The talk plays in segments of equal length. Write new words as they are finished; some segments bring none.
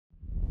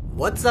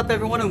What's up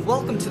everyone and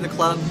welcome to the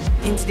club.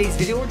 In today's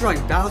video we're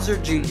drawing Bowser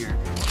Jr.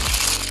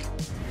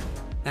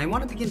 Now I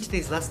want to begin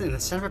today's lesson in the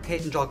center of the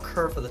page and draw a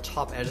curve for the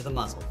top edge of the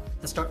muzzle.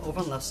 Let's start over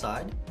on the left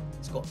side.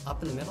 Let's go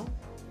up in the middle.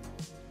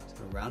 Let's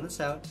go round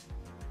this out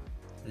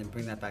and then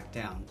bring that back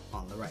down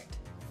on the right.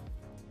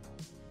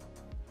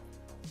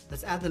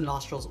 Let's add the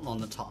nostrils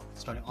along the top.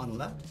 Starting on the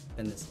left,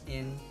 bend this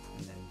in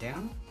and then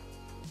down.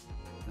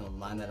 And we'll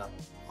line that up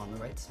on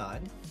the right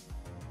side.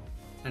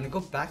 And to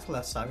go back to the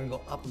left side, we're going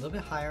to go up a little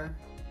bit higher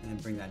and then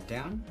bring that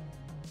down.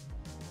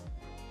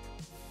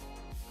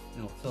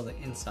 And we'll fill the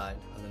inside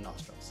of the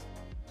nostrils.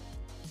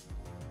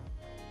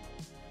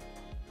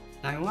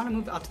 Now we want to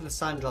move out to the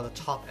side and draw the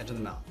top edge of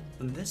the mouth.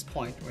 From this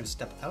point, we're going to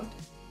step out,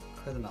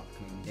 curve the mouth,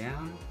 coming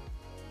down,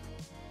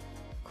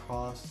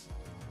 across,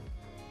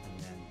 and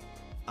then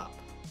up.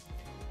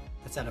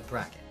 Let's add a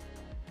bracket,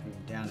 coming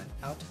down and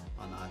out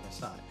on either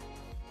side.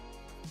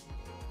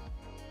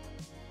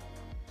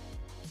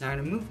 Now I'm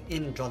going to move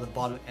in and draw the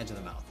bottom edge of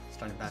the mouth,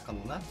 starting back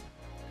on the left,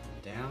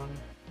 down,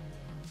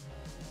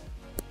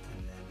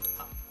 and then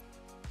up.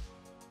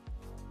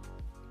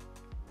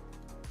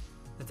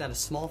 Let's add a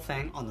small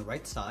fang on the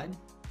right side,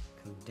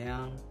 come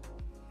down,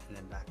 and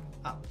then back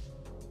up.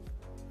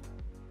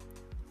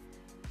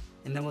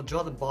 And then we'll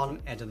draw the bottom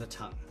edge of the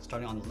tongue,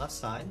 starting on the left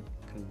side,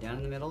 coming down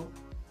in the middle,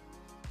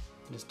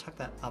 and just tuck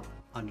that up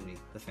underneath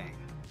the fang.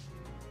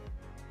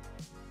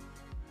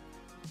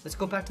 Let's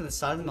go back to the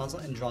side of the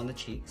muzzle and draw on the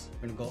cheeks.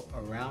 We're going to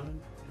go around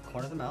the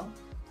corner of the mouth,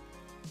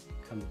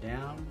 come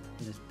down,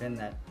 and just bend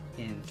that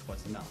in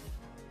towards the mouth.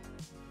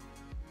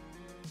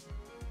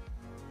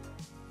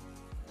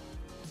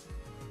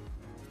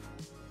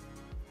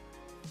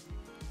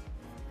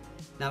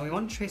 Now we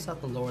want to trace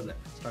out the lower lip.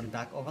 Starting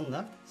back over on the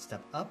left,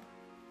 step up,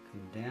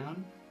 come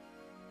down,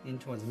 in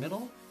towards the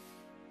middle,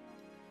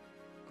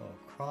 go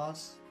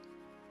across,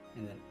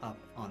 and then up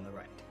on the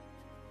right.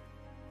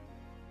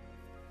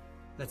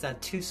 Let's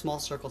add two small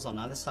circles on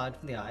either side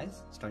for the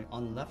eyes, starting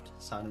on the left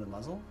side of the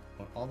muzzle,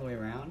 going all the way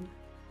around,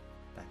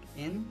 back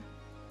in.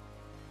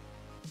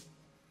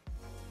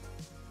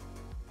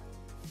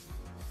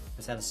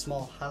 Let's add a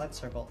small highlight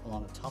circle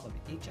along the top of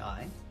each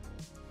eye,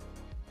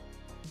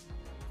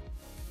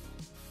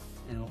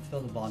 and we'll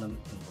fill the bottom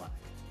in black.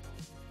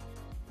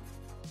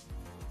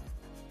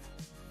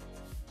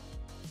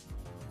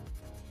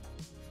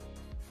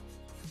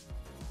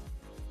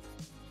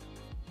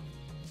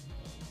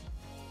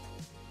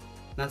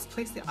 Now let's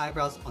place the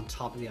eyebrows on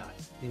top of the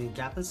eyes. Leaving a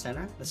gap in the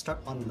center. Let's start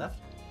on the left,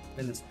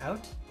 bend this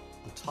out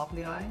on top of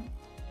the eye,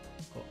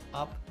 go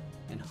up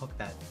and hook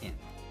that in.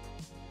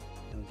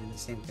 And we'll do the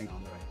same thing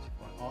on the right,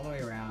 going all the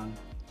way around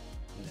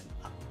and then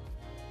up.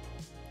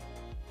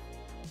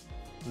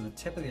 From the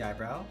tip of the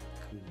eyebrow,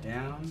 come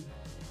down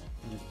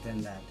and just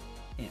bend that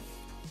in.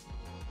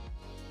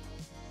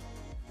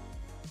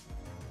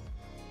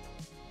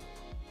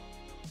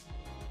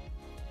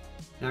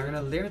 Now we're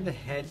going to layer the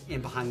head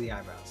in behind the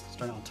eyebrows.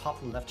 Starting on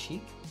top of the left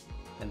cheek,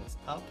 bend this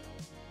up,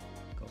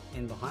 go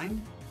in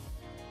behind,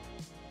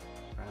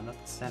 round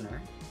up the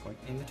center, going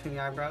in between the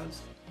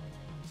eyebrows,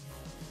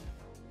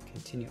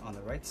 continue on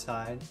the right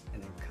side,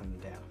 and then come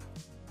down.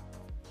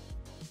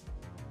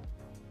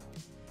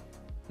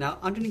 Now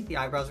underneath the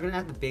eyebrows, we're going to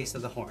add the base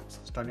of the horns.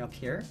 Starting up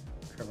here,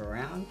 curve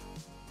around,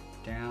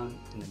 down,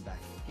 and then back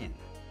in.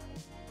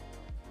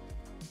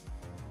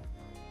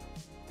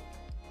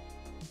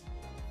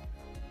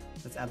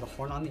 Let's add the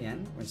horn on the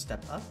end. We're going to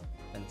step up,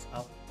 bend this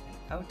up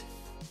and out.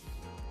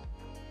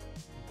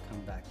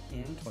 Come back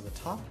in toward the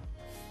top.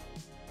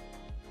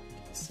 Do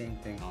the same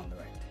thing on the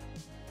right.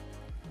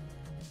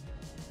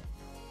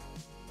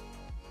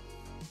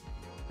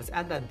 Let's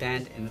add that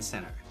band in the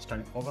center.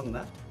 Starting over on the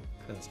left,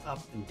 curve this up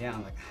and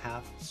down like a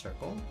half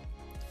circle.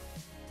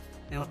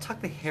 And we'll tuck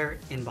the hair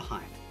in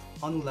behind.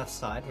 On the left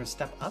side, we're going to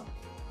step up,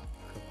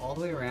 curve all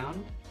the way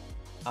around,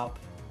 up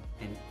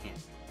and in.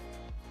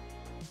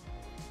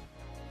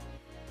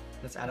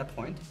 Let's add a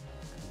point,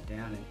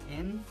 down and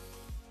in.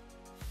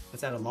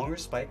 Let's add a longer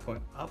spike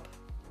going up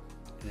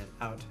and then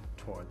out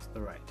towards the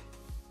right.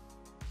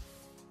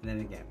 And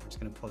then again, we're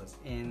just going to pull this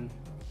in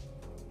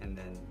and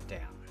then down.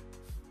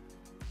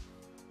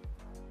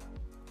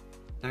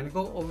 Now I'm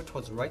going to go over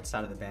towards the right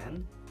side of the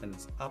band, bend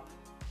this up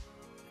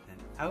and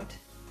then out.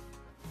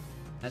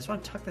 And I just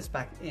want to tuck this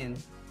back in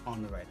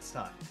on the right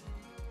side.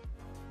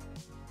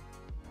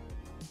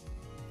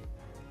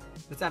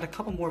 Let's add a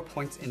couple more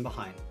points in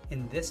behind.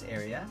 In this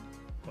area,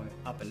 going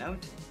up and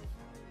out,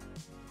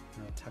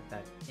 and we'll tuck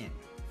that in.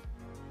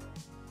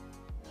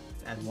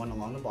 Let's add one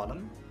along the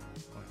bottom,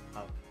 going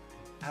up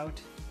and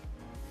out,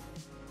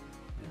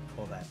 and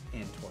pull that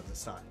in towards the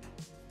side.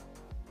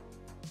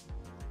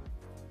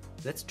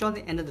 Let's draw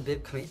the end of the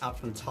bib coming out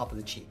from the top of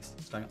the cheeks.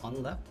 Starting on the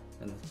left,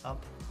 then this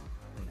up,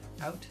 and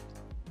then out.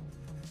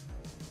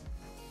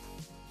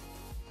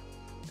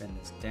 Bend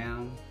this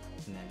down,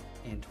 and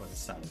then in towards the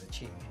side of the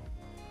cheek.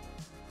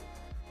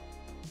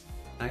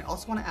 I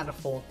also want to add a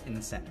fold in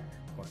the center,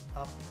 going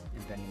up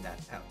and bending that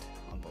out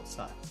on both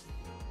sides.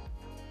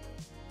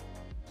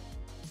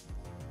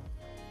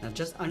 Now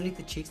just underneath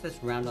the cheeks,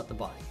 let's round out the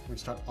body. We're going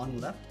to start on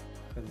the left,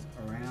 put this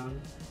around,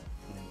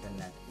 and then bend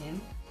that in.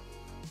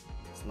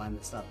 Let's line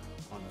this up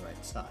on the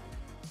right side.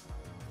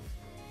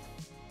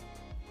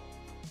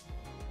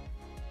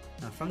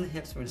 Now from the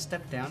hips, we're going to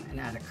step down and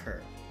add a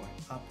curve, going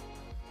up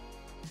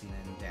and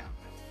then down.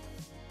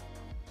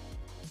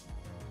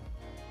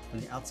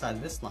 From the outside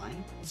of this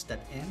line, we'll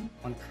step in,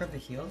 want to curve the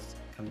heels,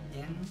 come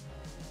in,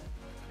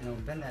 and we'll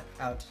bend that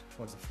out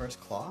towards the first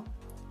claw.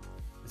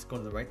 Let's go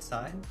to the right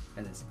side,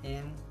 bend this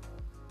in,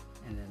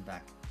 and then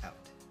back out.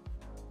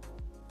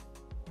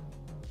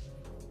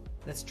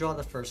 Let's draw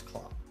the first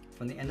claw.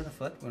 From the end of the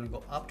foot, we're going to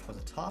go up towards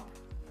the top,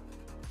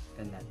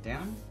 bend that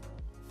down,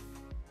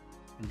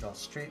 and draw a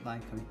straight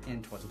line coming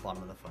in towards the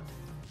bottom of the foot.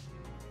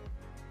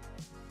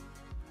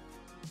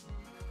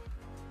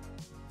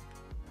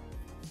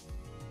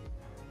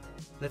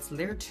 Let's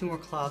layer 2 more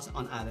claws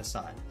on either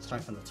side.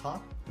 Starting from the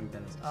top, we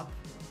bend this up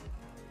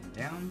and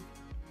down,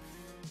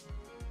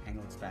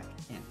 angle this back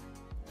in.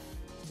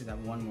 Let's do that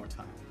one more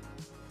time.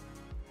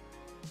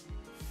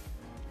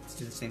 Let's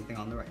do the same thing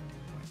on the right.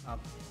 Going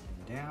up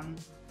and down,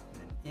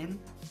 and then in.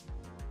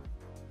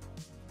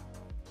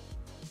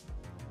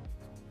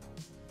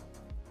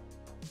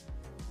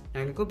 Now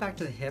I'm going to go back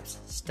to the hips,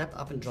 step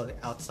up and draw the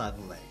outside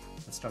of the leg.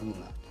 Let's start on the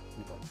left.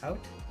 I'm going to go out,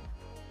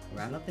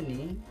 round up the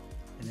knee,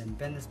 and then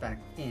bend this back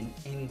in,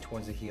 aiming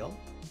towards the heel.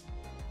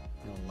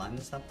 And we'll line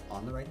this up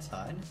on the right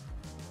side.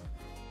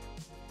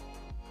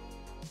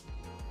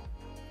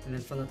 And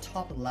then from the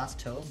top of the last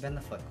toe, bend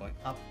the foot, going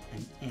up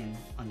and in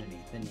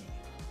underneath the knee.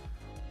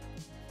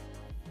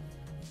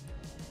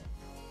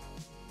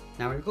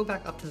 Now we're going to go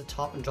back up to the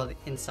top and draw the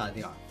inside of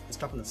the arm. Let's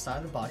start from the side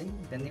of the body,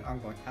 bend the arm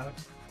going out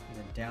and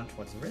then down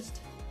towards the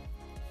wrist.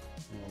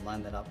 And we'll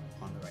line that up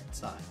on the right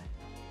side.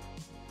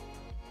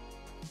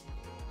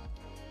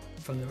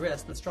 From the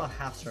wrist, let's draw a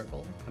half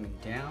circle, coming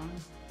down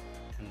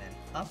and then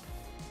up,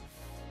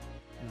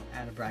 and we'll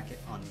add a bracket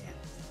on the end.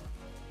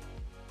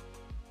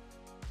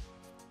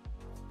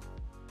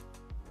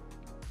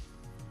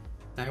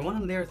 Now I want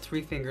to layer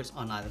 3 fingers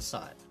on either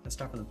side. Let's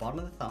start from the bottom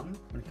of the thumb.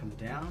 We're going to come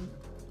down,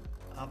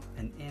 up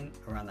and in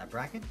around that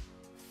bracket.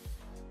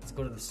 Let's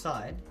go to the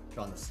side,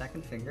 draw on the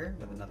second finger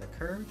with another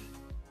curve,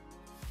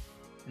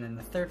 and then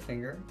the third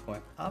finger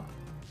going up.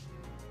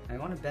 And I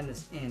want to bend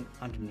this in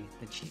underneath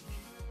the cheek.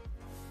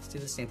 Let's do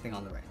the same thing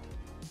on the right.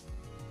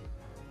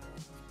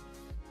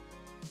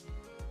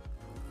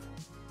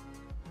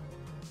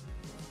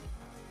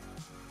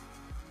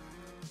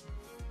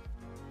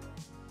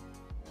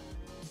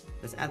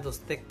 Let's add those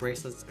thick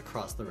bracelets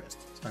across the wrist.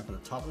 Starting from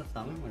the top of the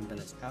thumb, we're going to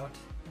bend this out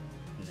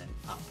and then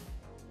up.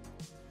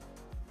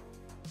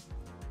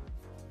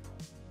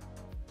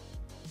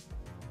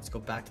 Let's go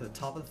back to the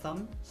top of the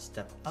thumb,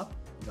 step up,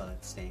 and draw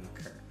that same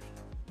curve.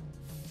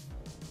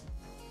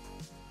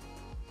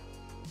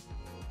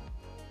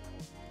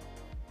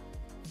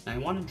 Now I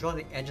want to draw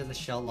the edge of the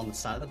shell along the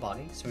side of the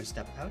body, so we're going to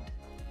step out,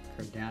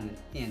 curve down and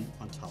in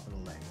on top of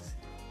the legs.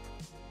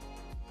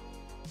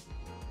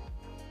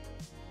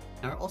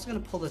 Now we're also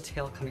going to pull the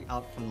tail coming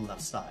out from the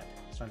left side.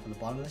 Starting from the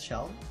bottom of the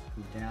shell,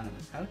 come down and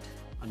out,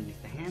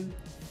 underneath the hand,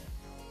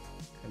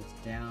 comes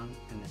down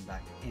and then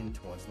back in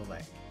towards the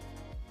leg.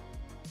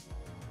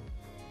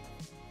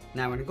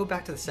 Now we're going to go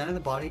back to the center of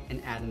the body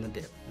and add in the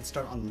bib. Let's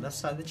start on the left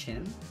side of the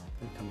chin,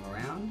 then come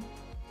around,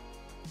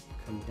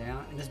 come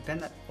down, and just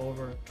bend that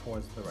over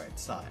towards the right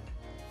side.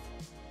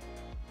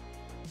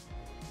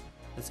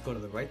 Let's go to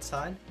the right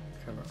side,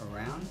 curve it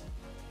around,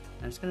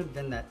 and I'm just going to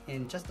bend that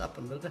in just up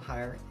a little bit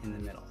higher in the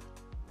middle.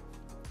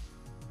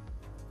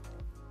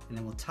 And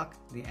then we'll tuck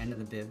the end of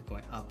the bib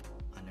going up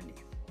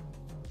underneath.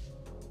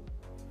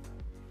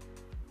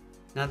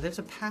 Now there's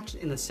a patch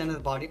in the center of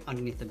the body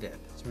underneath the bib.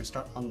 So we're going to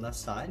start on the left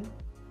side,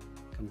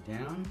 come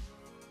down,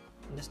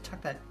 and just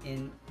tuck that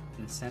in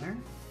the center.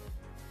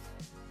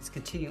 Let's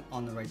continue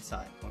on the right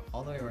side, going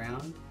all the way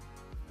around, and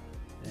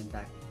then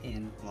back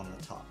in along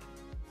the top.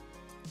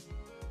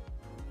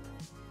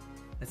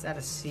 Let's add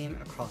a seam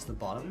across the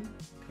bottom,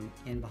 coming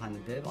in behind the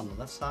bib on the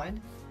left side,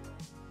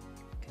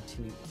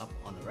 continue up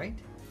on the right,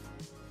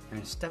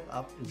 and step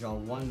up and draw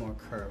one more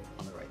curve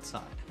on the right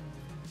side.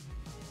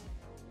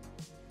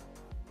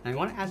 Now you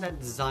want to add that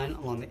design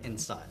along the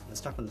inside. Let's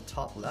start from the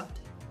top left,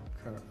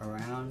 curve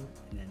around,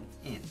 and then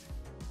in.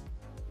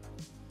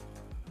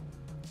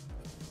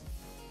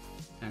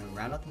 And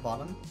round out the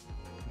bottom,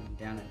 coming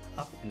down and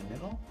up in the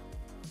middle,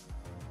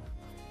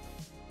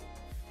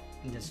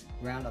 and just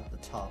round up the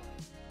top,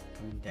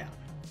 coming down.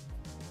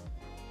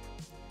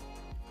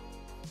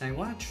 Now you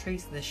want to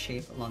trace this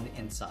shape along the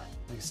inside.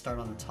 We can start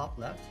on the top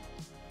left,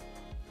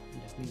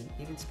 and just leave an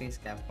even space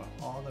gap going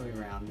all the way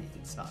around the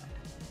inside.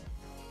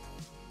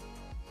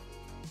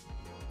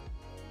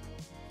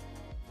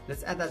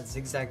 Let's add that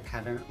zigzag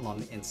pattern along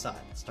the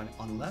inside. Starting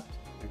on the left,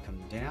 we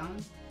come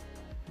down,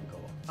 and go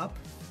up,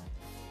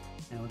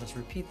 and we'll just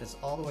repeat this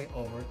all the way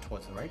over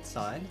towards the right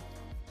side.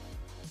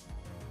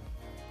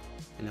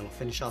 And then we'll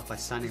finish off by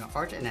signing our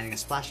art and adding a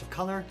splash of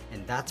color.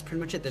 And that's pretty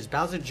much it. There's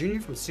Bowser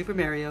Jr. from Super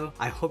Mario.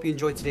 I hope you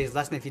enjoyed today's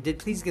lesson. If you did,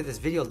 please give this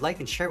video a like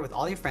and share it with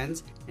all your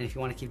friends. And if you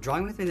want to keep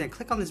drawing with me, then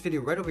click on this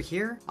video right over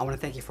here. I want to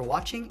thank you for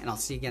watching, and I'll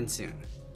see you again soon.